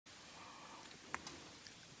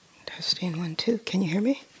Testing 1, 2. Can you hear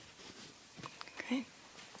me? Okay.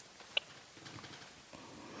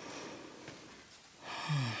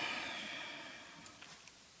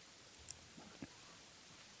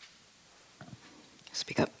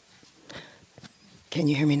 Speak up. Can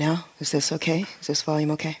you hear me now? Is this okay? Is this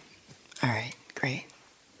volume okay? All right, great.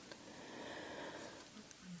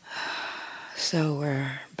 So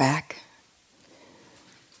we're back.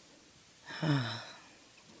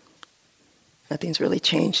 Nothing's really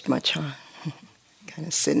changed much, huh? Kind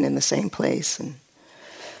of sitting in the same place, and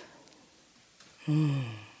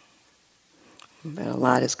but a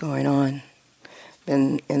lot is going on.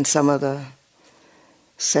 Been in some of the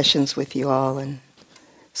sessions with you all, and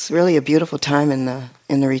it's really a beautiful time in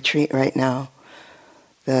the retreat right now.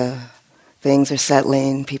 The things are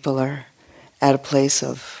settling. People are at a place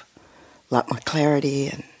of a lot more clarity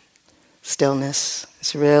and stillness.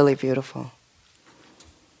 It's really beautiful.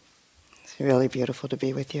 It's really beautiful to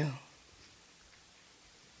be with you.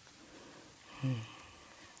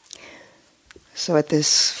 So at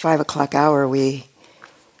this 5 o'clock hour, we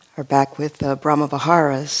are back with the Brahma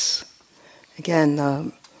Viharas,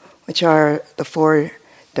 again, which are the 4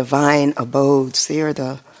 divine abodes. They are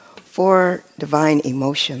the 4 divine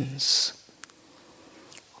emotions.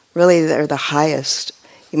 Really, they're the highest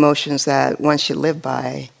emotions that one should live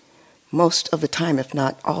by most of the time, if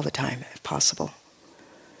not all the time, if possible.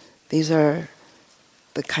 These are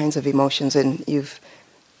the kinds of emotions, and you're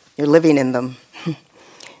living in them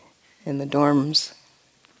in the dorms.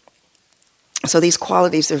 So these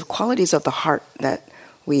qualities, they're qualities of the heart that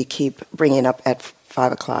we keep bringing up at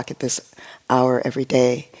 5 o'clock at this hour every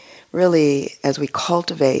day. Really, as we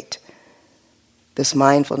cultivate this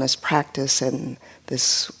mindfulness practice and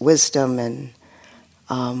this wisdom, and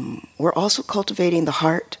we're also cultivating the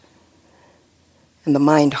heart and the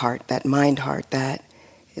mind heart that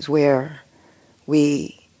is where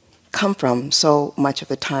we come from so much of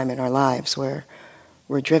the time in our lives, where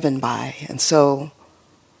we're driven by. And so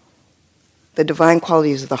the divine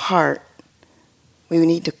qualities of the heart, we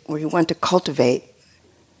want to cultivate.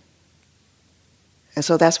 And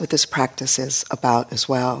so that's what this practice is about as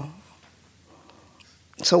well.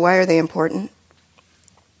 So why are they important?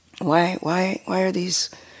 Why are these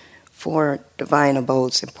 4 divine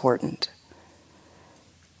abodes important?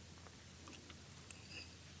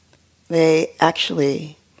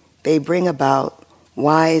 They bring about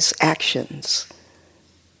wise actions.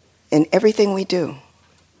 In everything we do,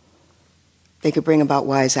 they could bring about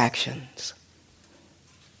wise actions.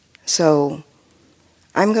 So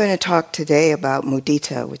I'm going to talk today about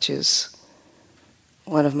mudita, which is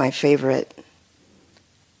one of my favorite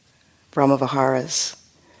Brahma Viharas.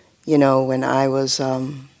 You know, when I was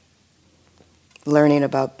learning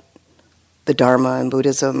about the Dharma and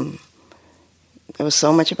Buddhism, there was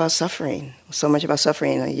so much about suffering.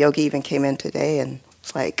 A yogi even came in today and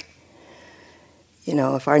it's like, you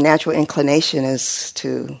know, if our natural inclination is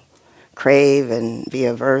to crave and be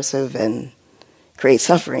aversive and create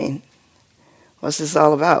suffering, what's this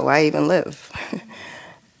all about? Why even live?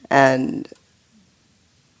 And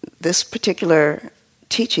this particular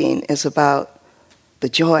teaching is about the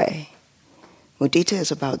joy. Mudita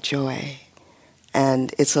is about joy.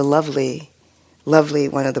 And it's a lovely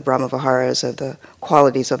one of the Brahma Viharas of the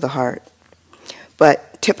qualities of the heart.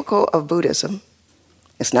 But typical of Buddhism,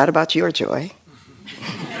 it's not about your joy.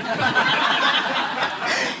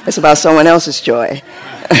 It's about someone else's joy.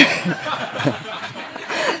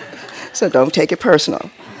 So don't take it personal.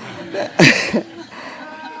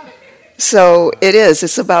 So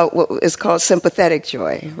it's about what is called sympathetic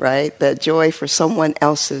joy, right? The joy for someone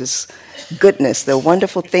else's goodness, the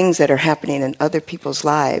wonderful things that are happening in other people's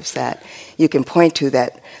lives that you can point to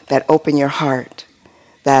that open your heart,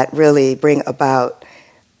 that really bring about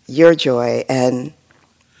your joy. And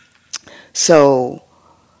so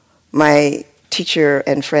my teacher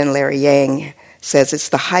and friend Larry Yang says it's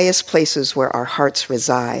the highest places where our hearts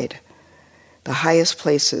reside. The highest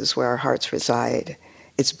places where our hearts reside.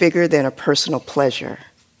 It's bigger than a personal pleasure.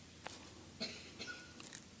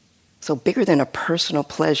 So bigger than a personal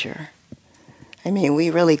pleasure. I mean, we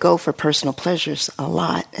really go for personal pleasures a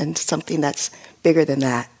lot, and something that's bigger than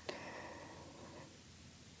that.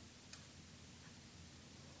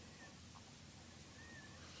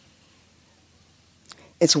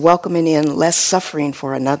 It's welcoming in less suffering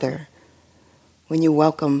for another. When you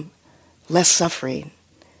welcome less suffering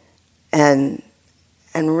and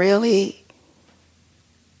really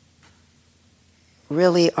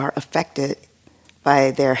are affected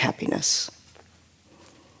by their happiness.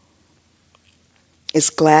 It's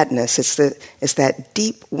gladness. It's that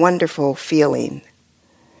deep, wonderful feeling.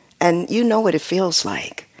 And you know what it feels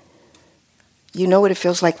like. You know what it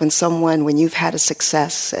feels like when you've had a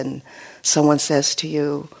success and someone says to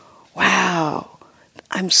you, wow,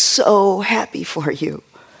 I'm so happy for you.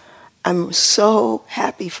 I'm so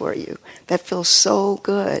happy for you. That feels so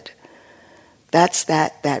good. That's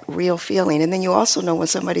that real feeling. And then you also know when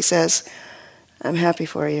somebody says, I'm happy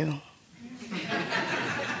for you.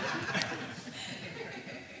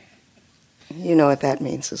 You know what that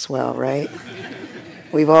means as well, right?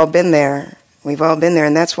 We've all been there. We've all been there.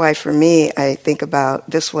 And that's why for me, I think about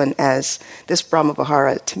this one as, this Brahma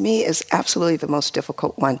Vihara, to me is absolutely the most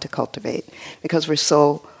difficult one to cultivate. Because there's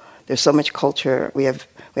so much culture. We have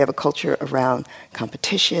a culture around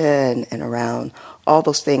competition and around all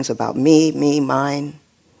those things about me, mine,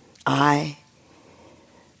 I.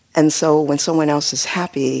 And so when someone else is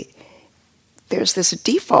happy, there's this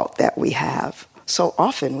default that we have. So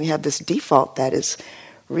often we have this default that is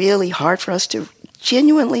really hard for us to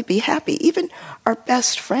genuinely be happy. Even our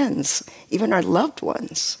best friends, even our loved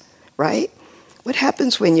ones, right? What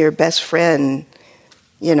happens when your best friend,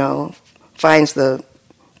 finds the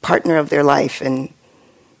partner of their life and,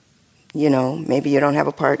 maybe you don't have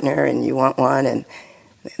a partner and you want one and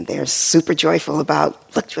they're super joyful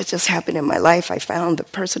about, look what just happened in my life. I found the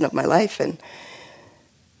person of my life. And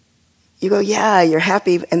you go, yeah, you're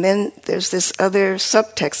happy. And then there's this other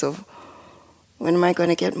subtext of, when am I going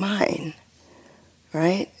to get mine?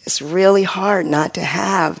 Right? It's really hard not to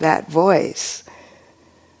have that voice.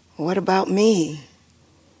 What about me?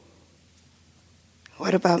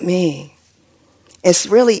 What about me? It's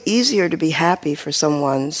really easier to be happy for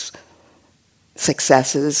someone's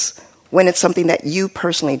successes when it's something that you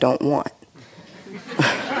personally don't want.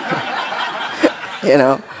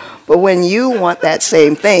 But when you want that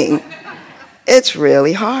same thing, it's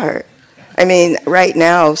really hard. I mean, right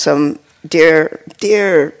now, some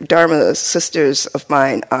dear Dharma sisters of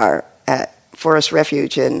mine are at Forest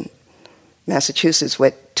Refuge in Massachusetts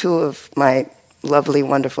with two of my lovely,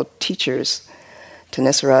 wonderful teachers,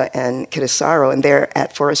 Tanisara and Kitasaru, and they're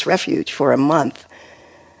at Forest Refuge for a month.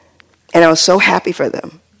 And I was so happy for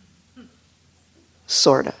them.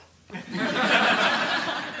 Sorta.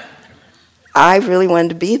 I really wanted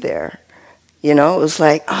to be there. It was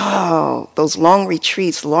like, oh, those longer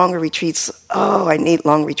retreats. Oh, I need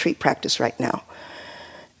long retreat practice right now.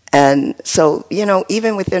 And so,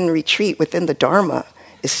 even within retreat, within the Dharma,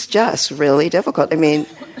 it's just really difficult. I mean,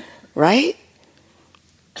 right?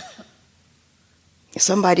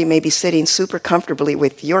 Somebody may be sitting super comfortably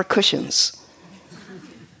with your cushions.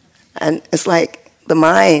 And it's like the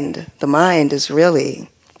mind is really,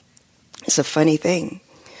 it's a funny thing.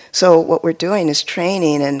 So what we're doing is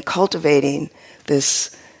training and cultivating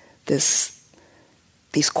these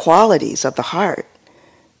qualities of the heart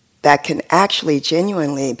that can actually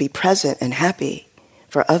genuinely be present and happy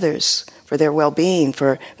for others, for their well-being,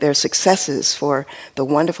 for their successes, for the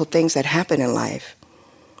wonderful things that happen in life.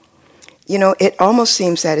 It almost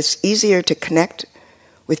seems that it's easier to connect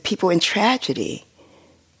with people in tragedy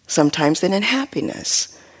sometimes than in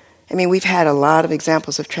happiness. I mean, we've had a lot of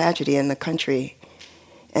examples of tragedy in the country,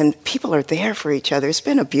 and people are there for each other. It's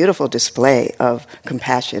been a beautiful display of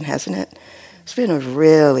compassion, hasn't it? It's been a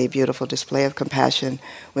really beautiful display of compassion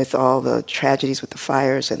with all the tragedies with the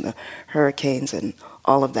fires and the hurricanes and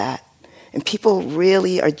all of that. And people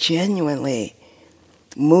really are genuinely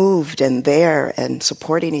moved and there and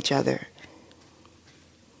supporting each other.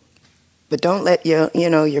 But don't let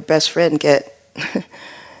your best friend get,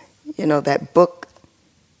 that book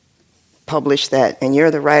published that, and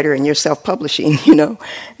you're the writer and you're self-publishing,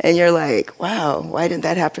 and you're like, wow, why didn't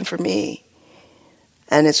that happen for me?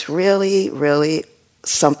 And it's really, really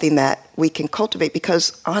something that we can cultivate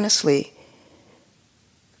because honestly,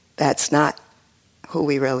 that's not who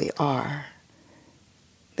we really are.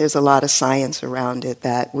 There's a lot of science around it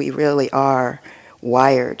that we really are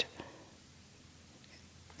wired.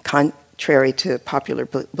 Contrary to popular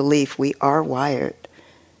belief, we are wired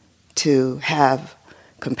to have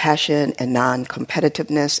compassion and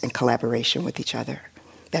non-competitiveness and collaboration with each other.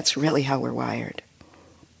 That's really how we're wired.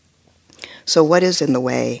 So what is in the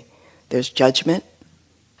way? There's judgment,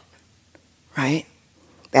 right?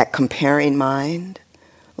 That comparing mind,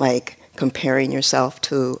 like comparing yourself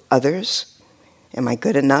to others. Am I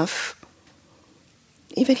good enough?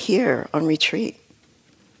 Even here on retreat,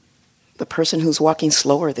 the person who's walking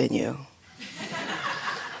slower than you,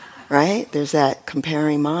 right? There's that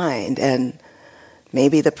comparing mind, and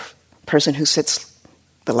maybe the person who sits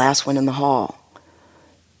the last one in the hall,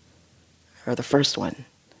 or the first one.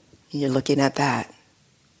 You're looking at that.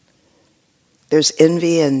 There's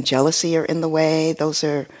envy and jealousy are in the way. Those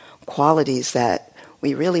are qualities that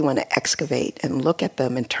we really want to excavate and look at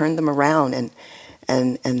them and turn them around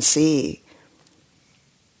and see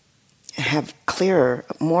and have clearer,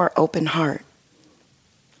 more open heart.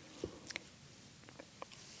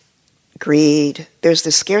 Greed. There's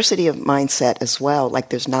the scarcity of mindset as well, like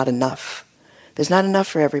there's not enough. There's not enough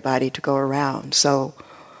for everybody to go around. So,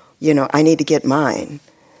 I need to get mine.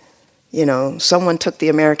 Someone took the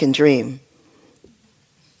American dream.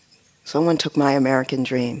 Someone took my American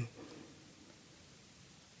dream.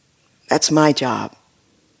 That's my job.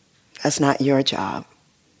 That's not your job.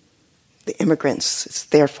 The immigrants, it's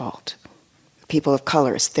their fault. The people of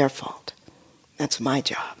color, it's their fault. That's my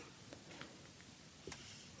job.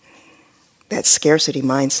 That scarcity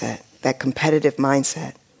mindset, that competitive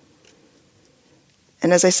mindset.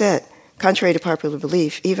 And as I said, contrary to popular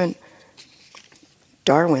belief, even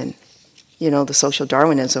Darwin, the social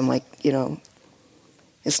Darwinism,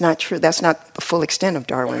 it's not true. That's not the full extent of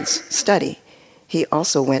Darwin's study. He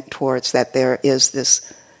also went towards that there is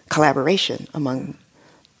this collaboration among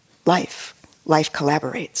life. Life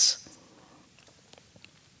collaborates.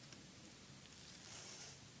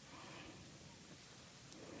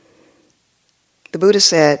 The Buddha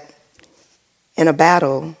said, in a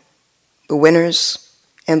battle, the winners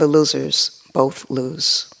and the losers both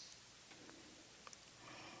lose.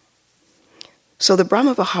 So the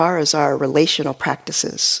Brahma Viharas are relational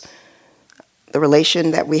practices. The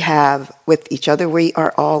relation that we have with each other, we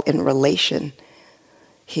are all in relation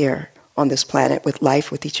here on this planet with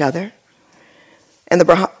life, with each other. And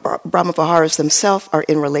the Brahma Viharas themselves are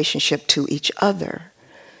in relationship to each other.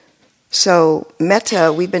 So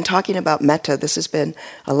metta, we've been talking about metta. This has been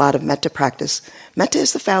a lot of metta practice. Metta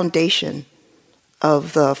is the foundation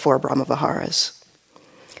of the four Brahma Viharas.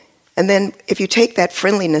 And then if you take that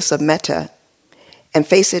friendliness of metta and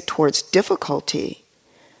face it towards difficulty,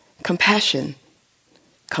 compassion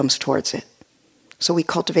comes towards it. So we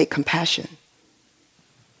cultivate compassion.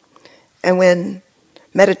 And when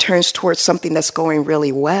metta turns towards something that's going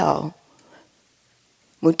really well,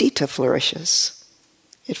 mudita flourishes.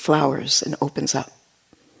 It flowers and opens up.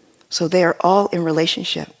 So they are all in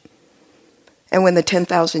relationship. And when the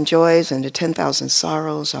 10,000 joys and the 10,000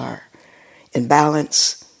 sorrows are in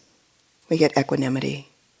balance, we get equanimity.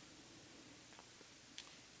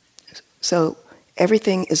 So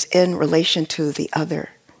everything is in relation to the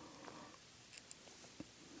other.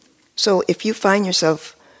 So if you find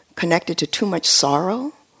yourself connected to too much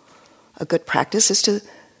sorrow, a good practice is to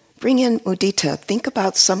bring in mudita. Think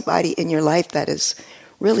about somebody in your life that is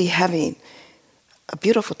really having a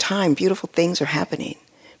beautiful time, beautiful things are happening.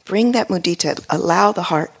 Bring that mudita, allow the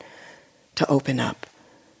heart to open up.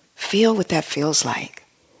 Feel what that feels like.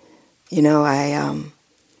 I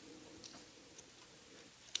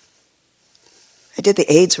did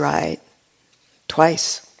the AIDS ride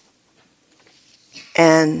twice.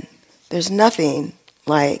 And there's nothing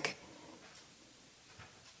like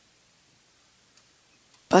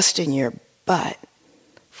busting your butt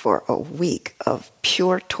for a week of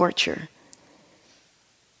pure torture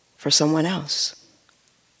for someone else.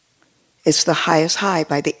 It's the highest high.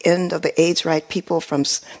 By the end of the AIDS ride,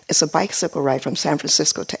 it's a bicycle ride from San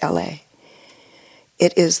Francisco to LA.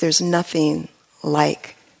 There's nothing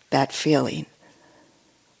like that feeling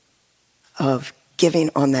of giving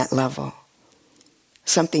on that level.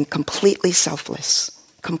 Something completely selfless.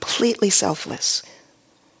 Completely selfless.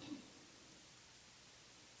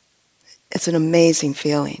 It's an amazing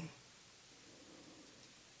feeling.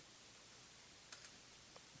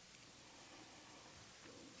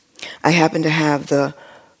 I happen to have the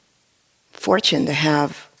fortune to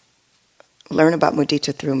learn about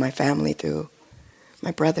mudita through my family, through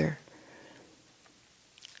my brother.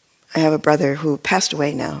 I have a brother who passed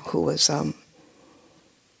away now, who was,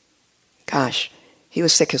 he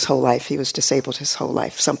was sick his whole life. He was disabled his whole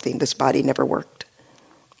life. This body never worked.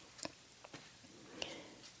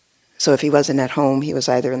 So if he wasn't at home, he was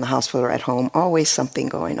either in the hospital or at home, always something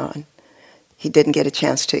going on. He didn't get a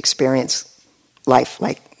chance to experience life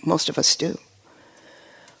like most of us do.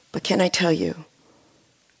 But can I tell you,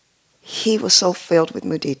 he was so filled with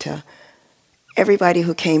mudita. Everybody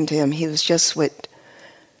who came to him, he would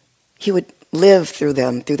live through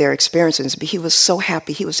them, through their experiences. But he was so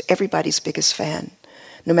happy. He was everybody's biggest fan,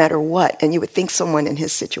 no matter what. And you would think someone in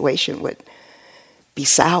his situation would be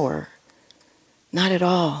sour. Not at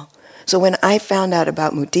all. So when I found out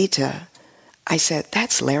about mudita, I said,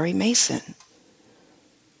 that's Larry Mason.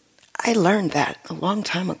 I learned that a long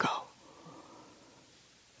time ago.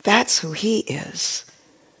 That's who he is.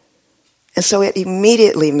 And so it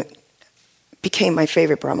immediately became my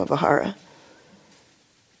favorite Brahma Vihara.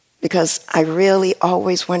 Because I really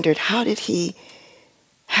always wondered, how did he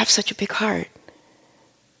have such a big heart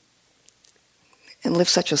and live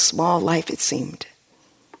such a small life, it seemed.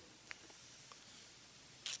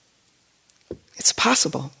 It's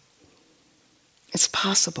possible. It's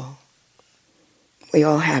possible. We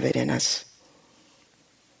all have it in us.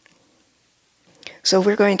 So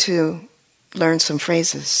we're going to learn some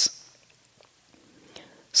phrases.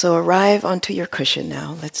 So arrive onto your cushion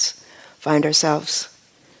now. Let's find ourselves,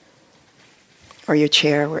 or your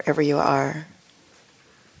chair, wherever you are.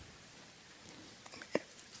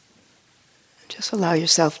 Just allow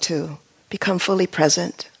yourself to become fully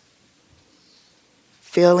present,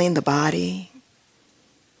 feeling the body,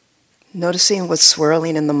 noticing what's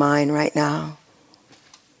swirling in the mind right now.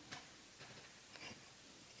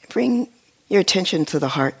 Bring your attention to the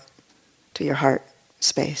heart, to your heart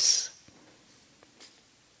space,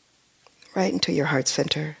 right into your heart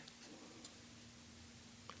center.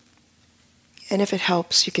 And if it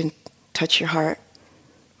helps, you can touch your heart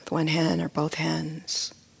with one hand or both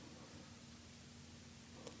hands.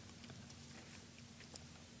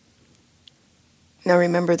 Now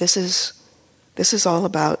remember, this is all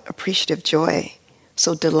about appreciative joy.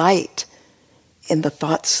 So delight in the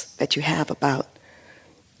thoughts that you have about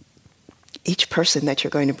each person that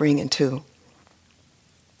you're going to bring into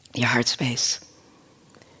your heart space.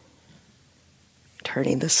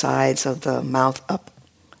 Turning the sides of the mouth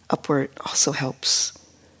upward also helps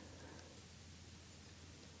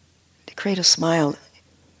to create a smile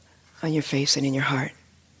on your face and in your heart.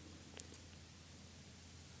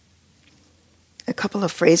 A couple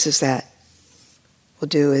of phrases that we'll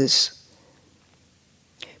do is,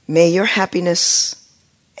 may your happiness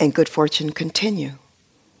and good fortune continue.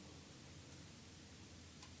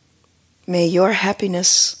 May your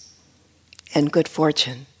happiness and good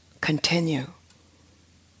fortune continue.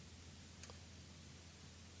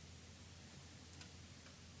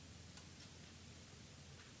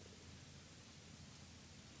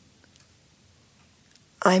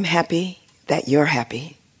 I'm happy that you're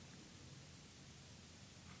happy.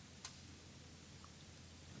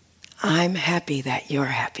 I'm happy that you're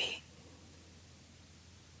happy.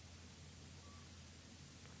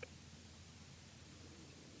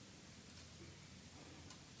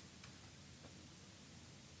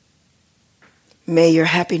 May your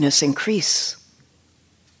happiness increase.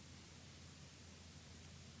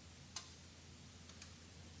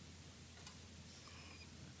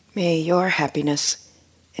 May your happiness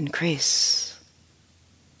increase.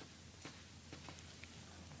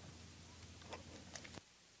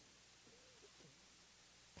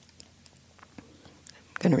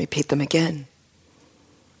 I'm going to repeat them again.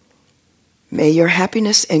 May your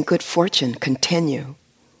happiness and good fortune continue.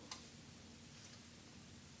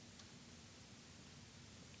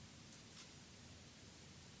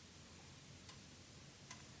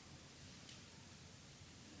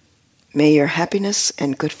 May your happiness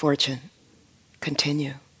and good fortune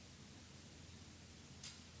continue.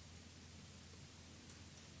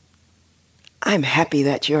 I'm happy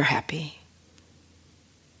that you're happy.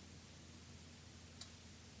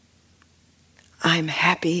 I'm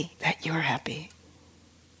happy that you're happy.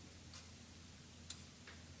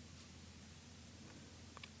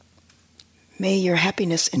 May your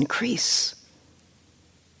happiness increase.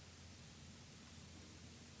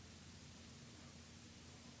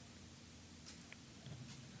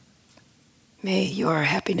 May your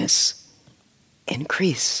happiness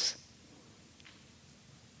increase.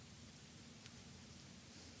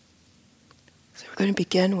 So we're going to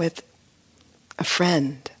begin with a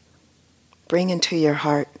friend. Bring into your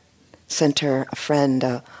heart center a friend,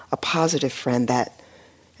 a positive friend,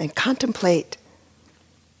 and contemplate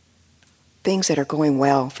things that are going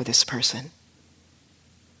well for this person.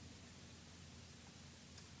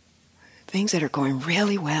 Things that are going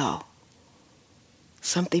really well.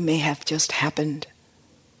 Something may have just happened.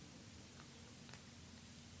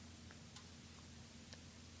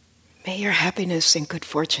 May your happiness and good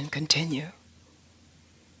fortune continue.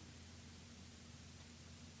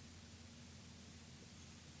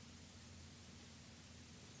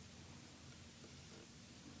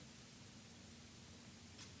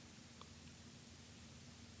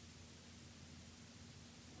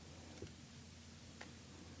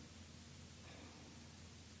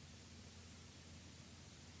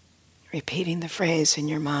 Repeating the phrase in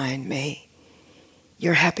your mind, may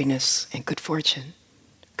your happiness and good fortune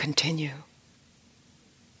continue.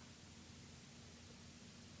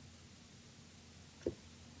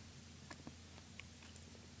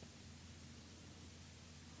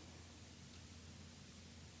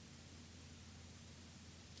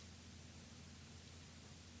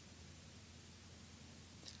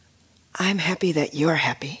 I'm happy that you're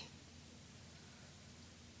happy.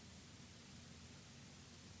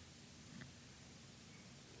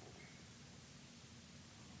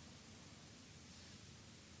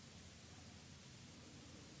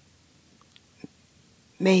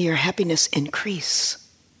 May your happiness increase.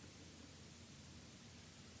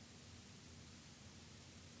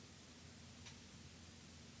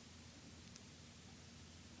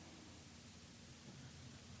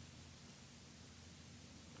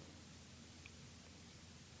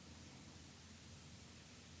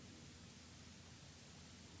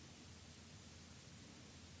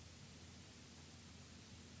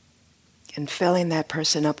 And filling that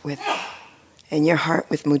person up with, in your heart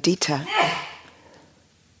with mudita,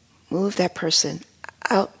 move that person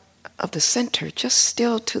out of the center, just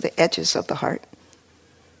still to the edges of the heart,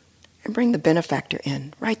 and bring the benefactor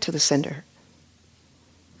in, right to the center.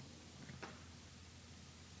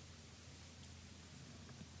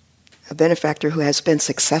 A benefactor who has been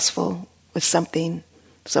successful with something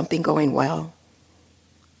going well.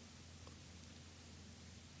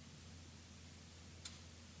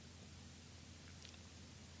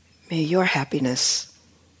 May your happiness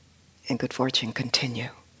and good fortune continue.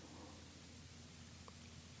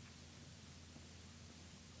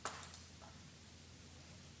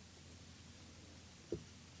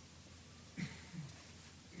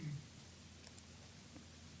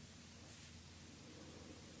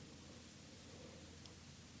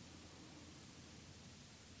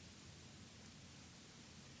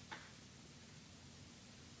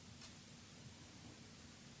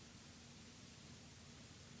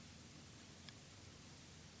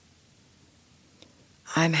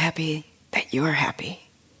 I'm happy that you're happy.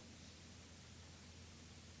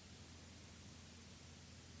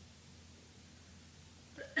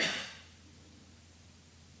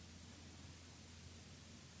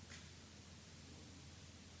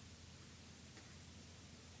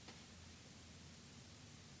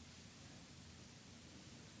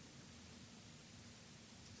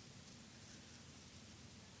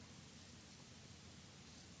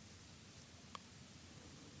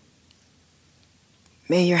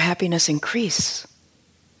 May your happiness increase.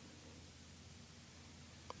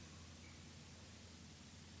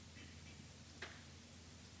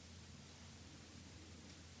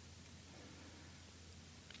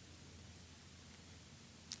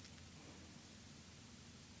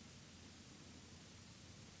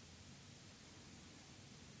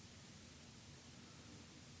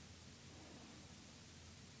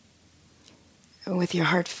 And with your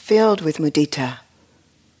heart filled with mudita,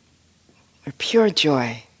 or pure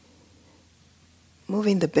joy,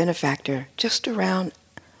 moving the benefactor just around,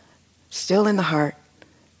 still in the heart,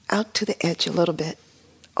 out to the edge a little bit,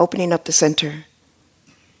 opening up the center,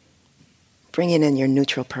 bringing in your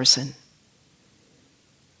neutral person.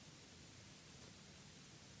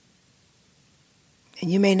 And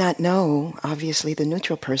you may not know, obviously, the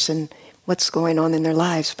neutral person, what's going on in their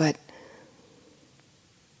lives, but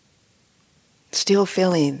still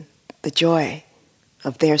feeling the joy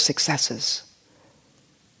of their successes.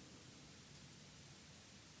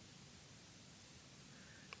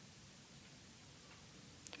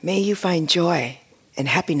 May you find joy and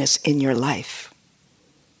happiness in your life.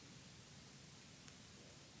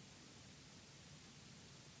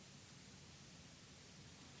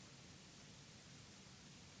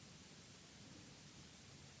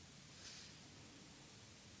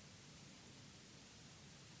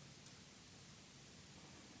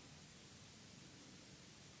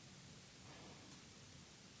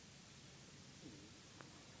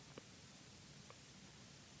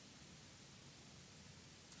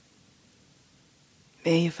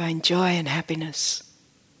 May you find joy and happiness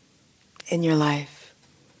in your life.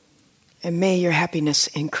 And may your happiness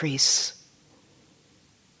increase.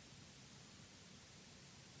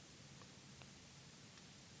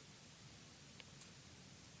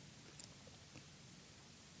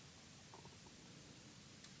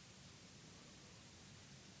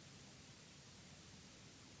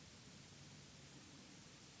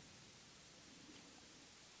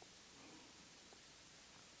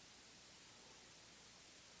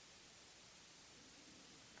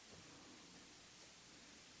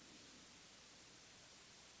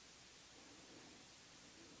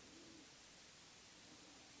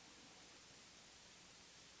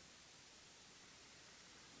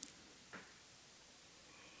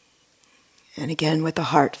 And again, with the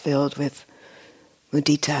heart filled with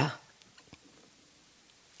mudita,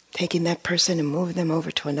 taking that person and moving them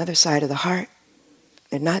over to another side of the heart.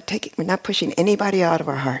 We're not pushing anybody out of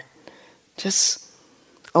our heart. Just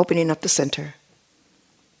opening up the center.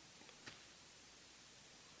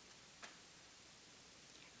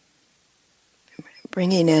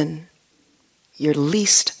 Bringing in your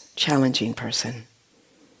least challenging person.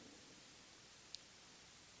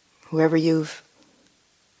 Whoever you've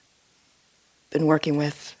been working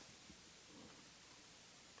with.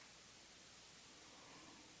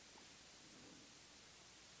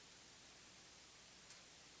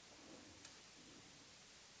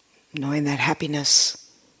 knowing that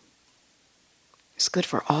happiness is good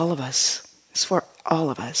for all of us. It's for all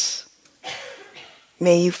of us.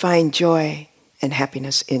 May you find joy and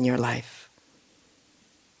happiness in your life.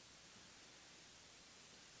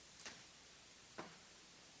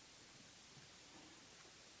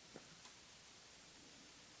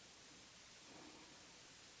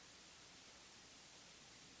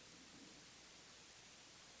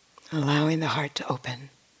 Allowing the heart to open.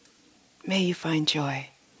 May you find joy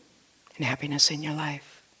and happiness in your life.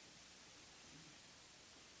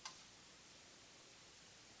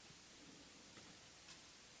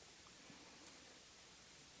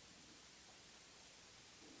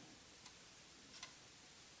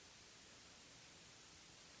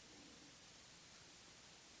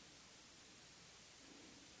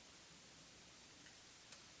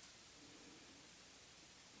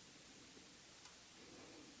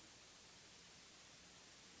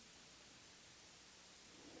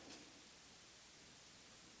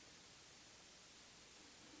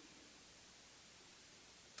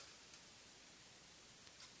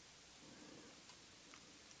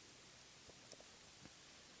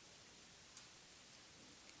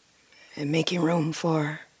 And making room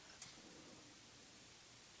for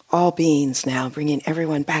all beings now, bringing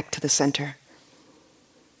everyone back to the center.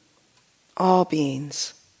 All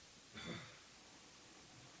beings.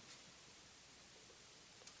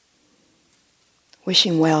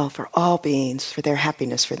 Wishing well for all beings, for their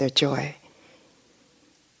happiness, for their joy.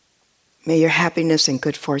 May your happiness and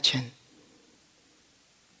good fortune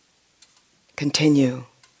continue.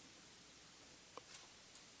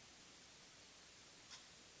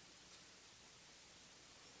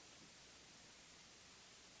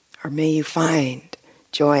 Or may you find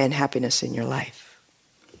joy and happiness in your life.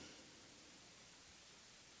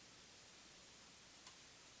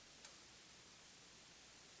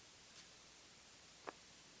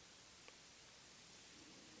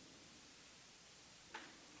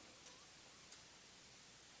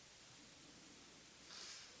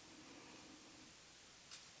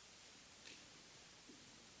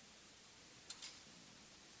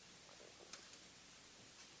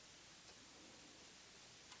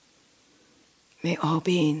 May all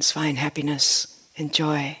beings find happiness and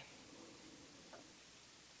joy.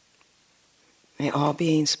 May all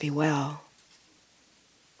beings be well.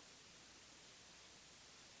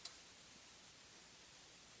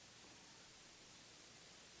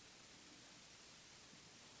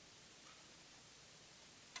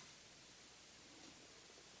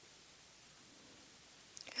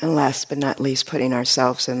 And last but not least, putting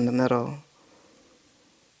ourselves in the middle.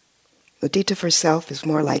 Mudita for self is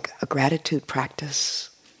more like a gratitude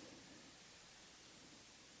practice.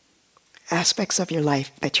 Aspects of your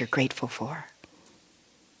life that you're grateful for.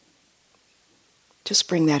 Just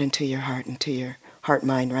bring that into your heart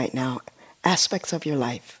mind right now. Aspects of your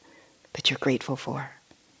life that you're grateful for.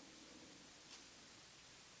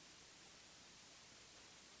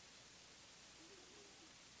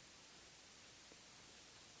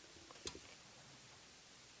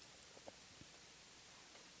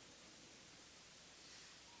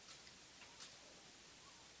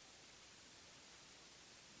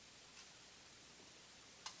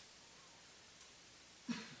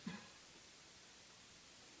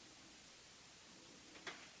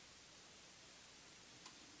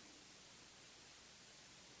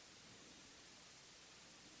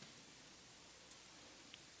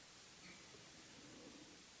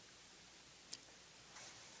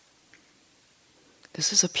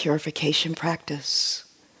 This is a purification practice.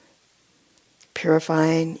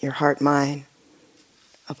 Purifying your heart-mind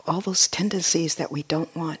of all those tendencies that we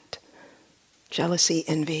don't want. Jealousy,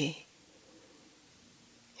 envy.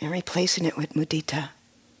 And replacing it with mudita.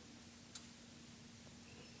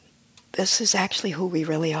 This is actually who we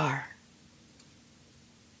really are.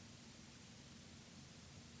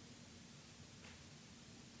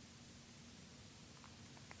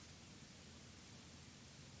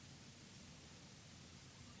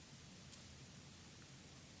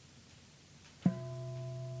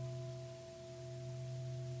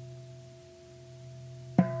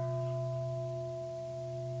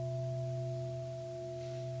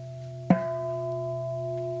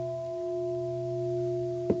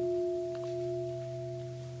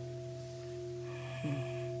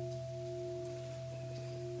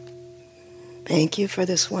 Thank you for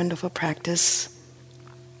this wonderful practice.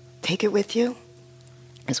 Take it with you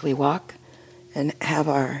as we walk and have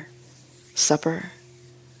our supper.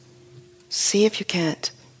 See if you can't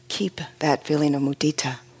keep that feeling of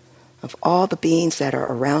mudita, of all the beings that are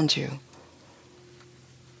around you,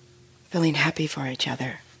 feeling happy for each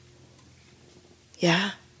other.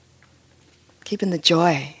 Yeah? Keeping the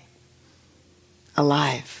joy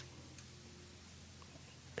alive.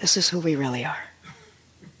 This is who we really are.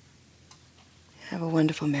 Have a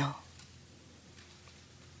wonderful meal.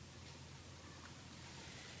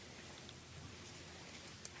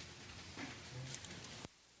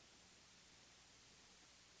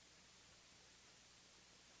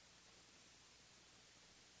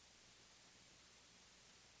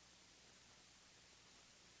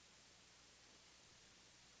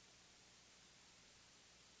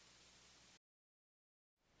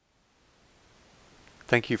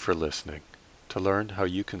 Thank you for listening. To learn how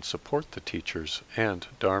you can support the teachers and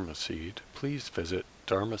Dharma Seed, please visit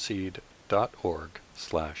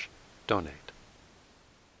dharmaseed.org/donate.